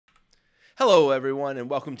Hello everyone and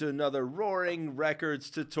welcome to another Roaring Records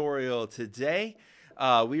tutorial. Today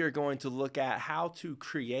we are going to look at how to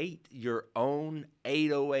create your own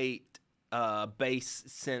 808 bass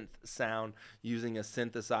synth sound using a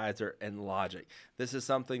synthesizer in Logic. This is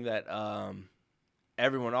something that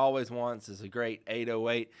everyone always wants, is a great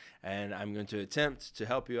 808, and I'm going to attempt to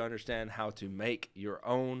help you understand how to make your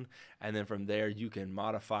own, and then from there you can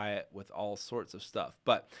modify it with all sorts of stuff.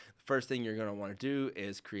 But the first thing you're going to want to do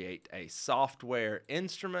is create a software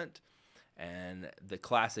instrument, and the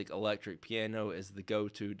classic electric piano is the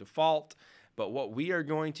go-to default. But what we are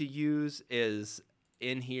going to use is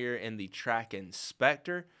in here in the track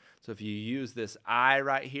inspector. So if you use this eye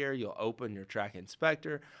right here, you'll open your track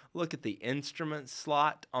inspector. Look at the instrument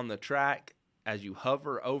slot on the track. As you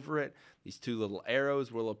hover over it, these two little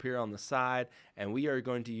arrows will appear on the side, and we are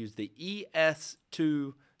going to use the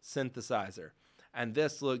ES2 synthesizer. And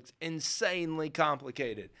this looks insanely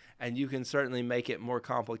complicated, and you can certainly make it more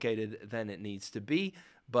complicated than it needs to be,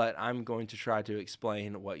 but I'm going to try to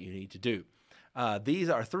explain what you need to do. These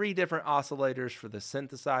are three different oscillators for the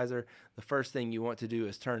synthesizer. The first thing you want to do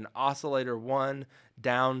is turn oscillator 1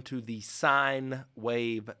 down to the sine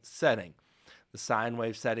wave setting. The sine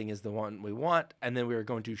wave setting is the one we want, and then we are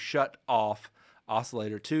going to shut off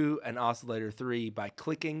oscillator 2 and oscillator 3 by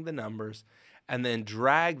clicking the numbers, and then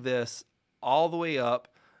drag this all the way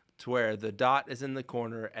up to where the dot is in the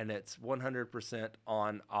corner and it's 100%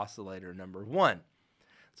 on oscillator number 1.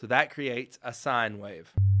 So that creates a sine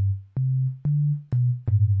wave.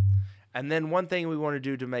 And then one thing we want to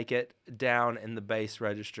do to make it down in the bass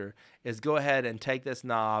register is go ahead and take this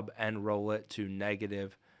knob and roll it to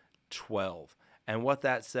 -12. And what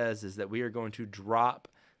that says is that we are going to drop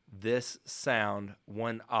this sound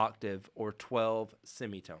 1 octave or 12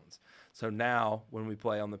 semitones. So now when we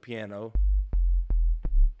play on the piano,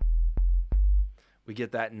 we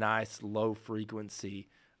get that nice low frequency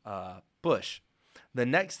push. The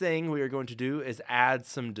next thing we are going to do is add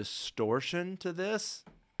some distortion to this.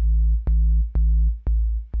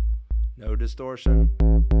 No distortion,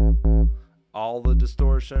 all the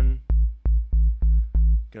distortion.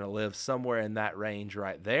 Gonna live somewhere in that range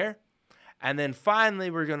right there. And then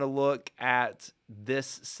finally, we're gonna look at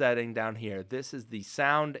this setting down here. This is the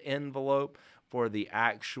sound envelope for the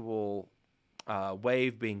actual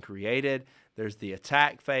wave being created. There's the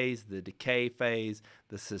attack phase, the decay phase,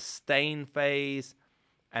 the sustain phase,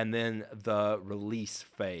 and then the release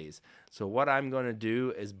phase. So what I'm gonna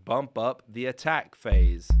do is bump up the attack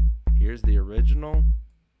phase. Here's the original.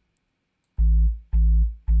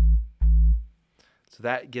 So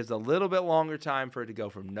that gives a little bit longer time for it to go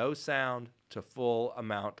from no sound to full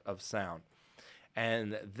amount of sound.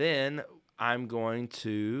 And then I'm going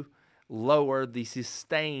to lower the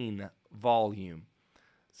sustain volume.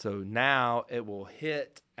 So now it will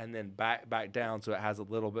hit and then back down, so it has a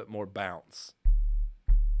little bit more bounce.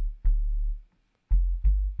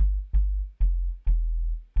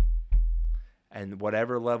 And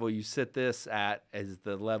whatever level you set this at is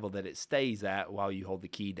the level that it stays at while you hold the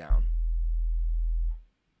key down.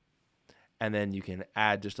 And then you can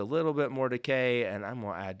add just a little bit more decay, and I'm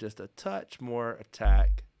going to add just a touch more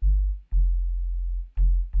attack.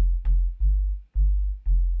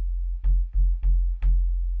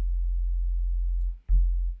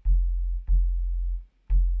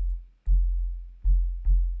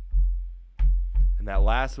 And that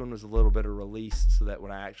last one was a little bit of release, so that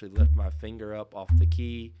when I actually lift my finger up off the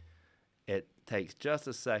key, it takes just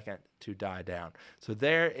a second to die down. So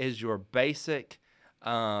there is your basic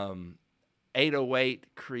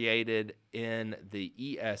 808 created in the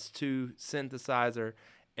ES2 synthesizer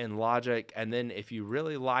in Logic. And then if you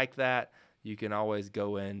really like that, you can always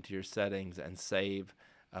go into your settings and save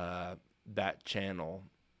that channel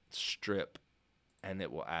strip, and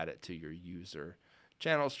it will add it to your user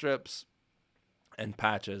channel strips and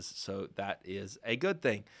patches. So that is a good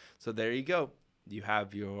thing. So there you go. You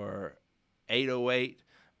have your 808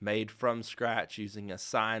 made from scratch using a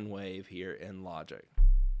sine wave here in Logic.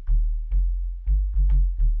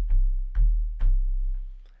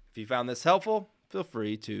 If you found this helpful, feel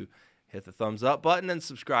free to hit the thumbs up button and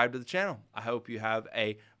subscribe to the channel. I hope you have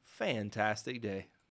a fantastic day.